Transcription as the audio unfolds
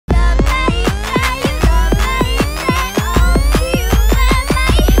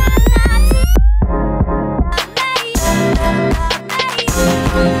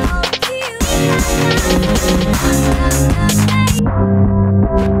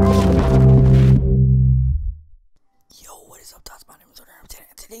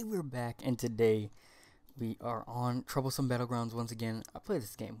back, and today we are on Troublesome Battlegrounds once again. I play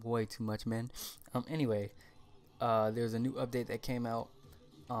this game way too much, man. Anyway, there's a new update that came out,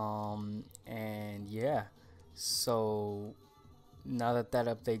 and yeah, so now that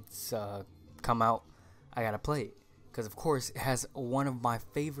update's come out, I gotta play it because, of course, it has one of my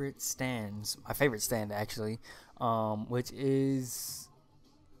favorite stands, my favorite stand actually, which is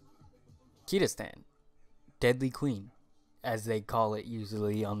Kita stand, Deadly Queen, as they call it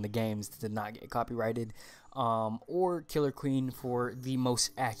usually on the games to not get copyrighted, or Killer Queen for the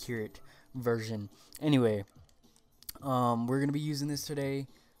most accurate version. Anyway, we're gonna be using this today,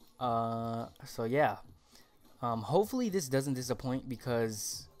 so yeah, hopefully this doesn't disappoint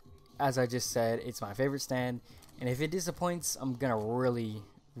because, as I just said, it's my favorite stand, and if it disappoints, I'm gonna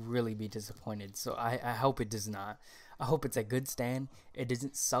really be disappointed. So I hope it does not. I hope it's a good stand. It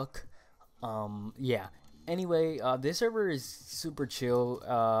doesn't suck. Yeah. Anyway, this server is super chill.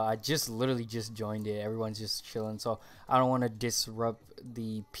 I literally just joined it. Everyone's just chilling, so I don't want to disrupt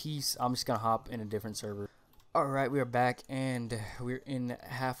the peace. I'm just gonna hop in a different server. Alright, we are back, and we're in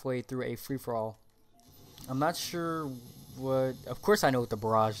halfway through a free-for-all. I'm not sure what... Of course I know what the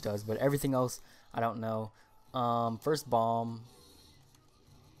barrage does, but everything else I don't know. First bomb.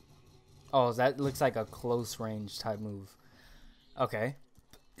 Oh, that looks like a close range type move. Okay.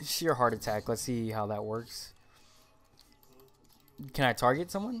 Sheer heart attack. Let's see how that works. Can I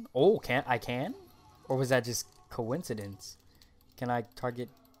target someone? Oh, I can? Or was that just coincidence? Can I target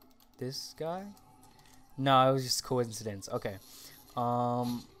this guy? No, it was just coincidence. Okay.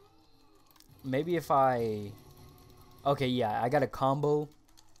 Maybe if I... Okay, yeah, I got a combo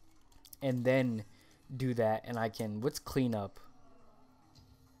and then do that, and I can... What's clean up?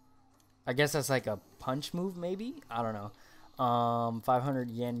 I guess that's like a punch move, maybe? I don't know. 500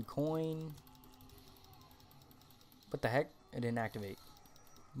 yen coin. What the heck? It didn't activate.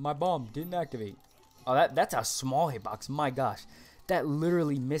 My bomb didn't activate. Oh, that's a small hitbox. My gosh, that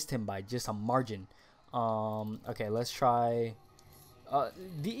literally missed him by just a margin. Okay, let's try.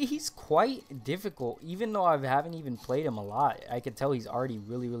 He's quite difficult, even though I haven't even played him a lot. I can tell he's already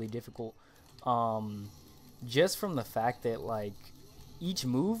really difficult. Just from the fact that like each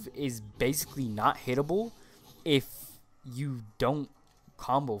move is basically not hittable if you don't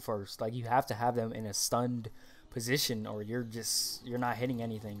combo first. Like, you have to have them in a stunned position or you're not hitting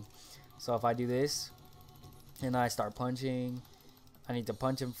anything. So if I do this and I start punching, I need to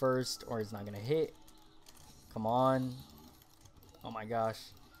punch him first or it's not gonna hit. Come on. Oh my gosh,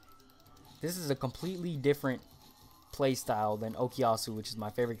 this is a completely different play style than Okiyasu, which is my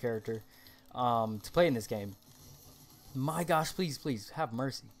favorite character to play in this game. My gosh, please have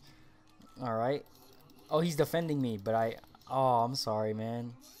mercy. All right. Oh, he's defending me, but oh, I'm sorry,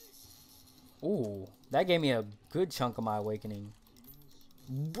 man. Ooh, that gave me a good chunk of my awakening.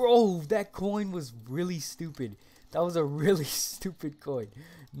 Bro, that coin was really stupid. That was a really stupid coin.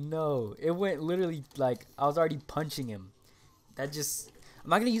 No, it went literally like I was already punching him. I'm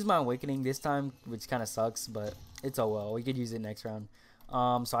not going to use my awakening this time, which kind of sucks, but it's oh well. We could use it next round.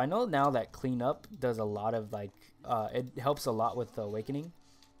 So I know now that cleanup does a lot of like, it helps a lot with the awakening.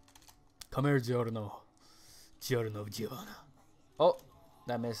 Come here, Giorno. Giorno. Oh,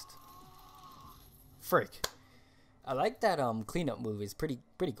 that missed. Frick. I like that cleanup move. It's pretty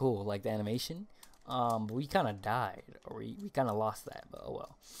cool, like the animation. But we kind of died, or we kind of lost that, but oh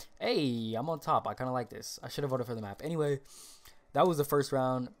well. Hey, I'm on top. I kind of like this. I should have voted for the map. Anyway, that was the first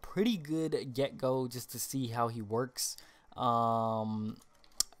round. Pretty good get-go just to see how he works.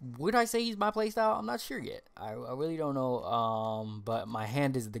 Would I say he's my playstyle? I'm not sure yet. I really don't know. But my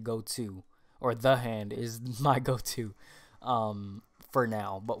hand is the go-to. Or the hand is my go-to for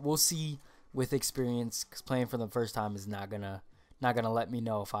now. But we'll see with experience, because playing for the first time is not gonna let me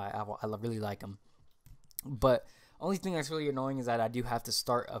know if I really like him. But only thing that's really annoying is that I do have to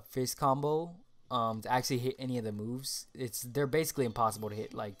start a fist combo to actually hit any of the moves. They're basically impossible to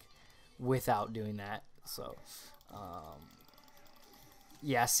hit like without doing that. So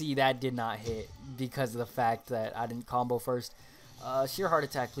yeah, see, that did not hit because of the fact that I didn't combo first. Sheer heart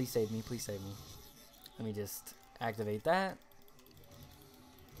attack, please save me, please save me. Let me just activate that.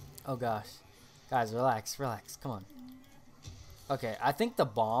 Oh gosh, guys, relax, come on. Okay, I think the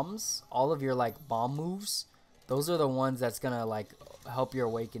bombs, all of your like bomb moves, those are the ones that's gonna like help your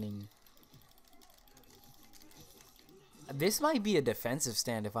awakening. This might be a defensive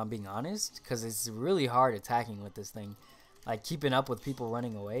stand if I'm being honest, because it's really hard attacking with this thing. Like, keeping up with people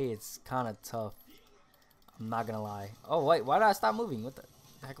running away, it's kind of tough. I'm not gonna lie. Oh wait, why did I stop moving? What the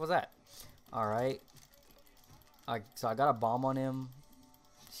heck was that? Alright. So I got a bomb on him.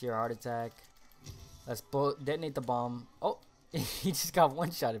 Sheer heart attack. Let's detonate the bomb. Oh, He just got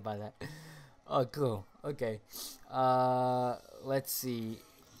one-shotted by that. Oh, cool. Okay. Let's see.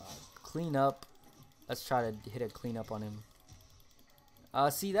 Clean up. Let's try to hit a clean up on him.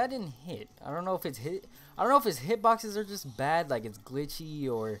 See, that didn't hit. I don't know if it's hit. I don't know if his hitboxes are just bad, like it's glitchy,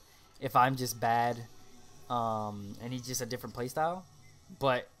 or if I'm just bad, and he's just a different playstyle.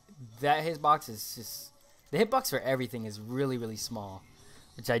 But that hitbox is just, the hitbox for everything is really, really small,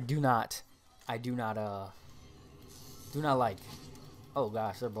 which I do not like. Oh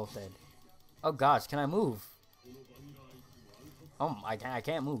gosh, they're both dead. Oh gosh, can I move? Oh, I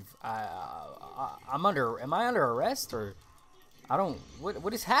can't move. Am I under arrest, or I don't,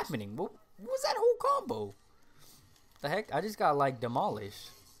 what is happening? What was that whole combo? The heck? I just got like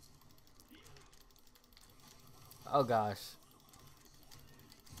demolished. Oh gosh.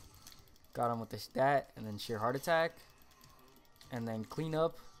 Got him with the stat, and then sheer heart attack, and then clean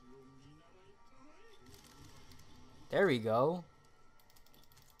up. There we go.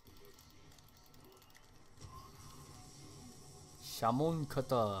 Shamon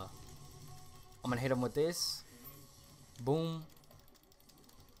Kata. I'm gonna hit him with this. Boom.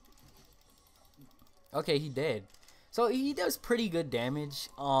 Okay, he dead. So he does pretty good damage.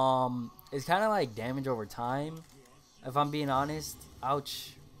 It's kind of like damage over time, if I'm being honest.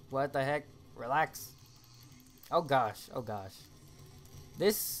 Ouch. What the heck? Relax. Oh gosh. Oh gosh.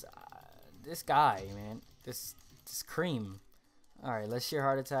 This guy, man. This cream. All right, let's sheer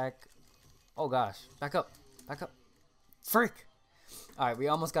heart attack. Oh gosh. Back up. Back up. Frick. All right, we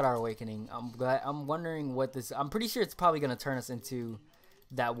almost got our awakening. I'm wondering what this. I'm pretty sure it's probably gonna turn us into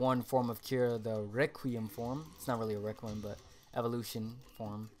that one form of cure, the Requiem form. It's not really a Requiem, but evolution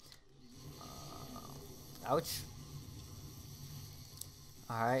form. Ouch.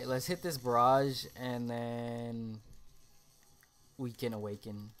 Alright, let's hit this barrage, and then we can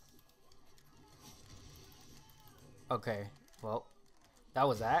awaken. Okay, well, that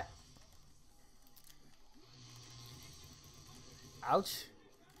was that. Ouch.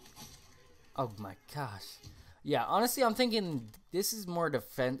 Oh my gosh. Yeah, honestly, I'm thinking this is more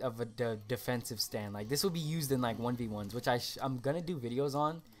defensive stand. Like, this will be used in like 1v1s, which I'm gonna do videos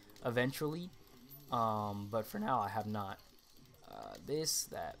on eventually. But for now, I have not. This,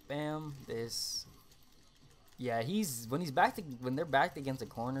 that, bam, this. Yeah, when they're backed against a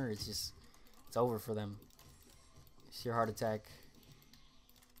corner, it's over for them. Sheer heart attack.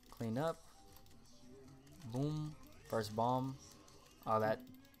 Clean up. Boom. First bomb. Oh, that.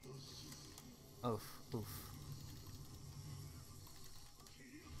 Oof. Oof.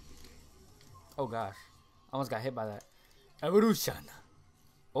 Oh gosh, almost got hit by that. Evolution.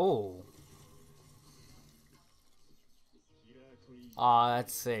 Oh. Aw,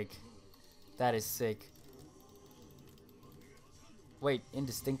 that's sick. That is sick. Wait,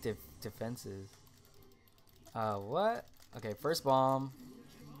 indistinctive defenses. What? Okay, first bomb.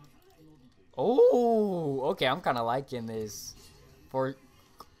 Oh, okay, I'm kind of liking this. Oh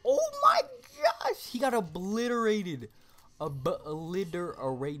my gosh, he got obliterated.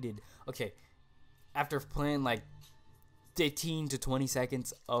 Obliterated. Okay. After playing like 15 to 20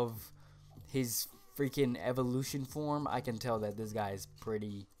 seconds of his freaking evolution form, I can tell that this guy is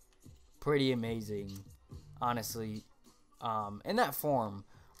pretty amazing, honestly, in that form.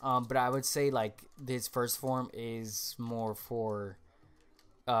 But I would say like his first form is more for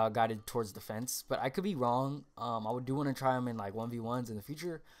guided towards defense, but I could be wrong. I do want to try him in like 1v1s in the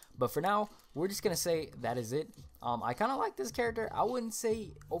future, but for now we're just gonna say that is it. I kind of like this character. I wouldn't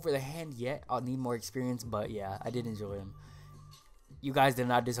say over the hand yet. I'll need more experience, but yeah, I did enjoy him. You guys did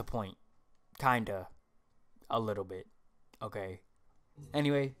not disappoint. Kinda. A little bit. Okay.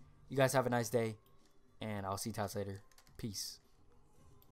 Anyway, you guys have a nice day, and I'll see you guys later. Peace.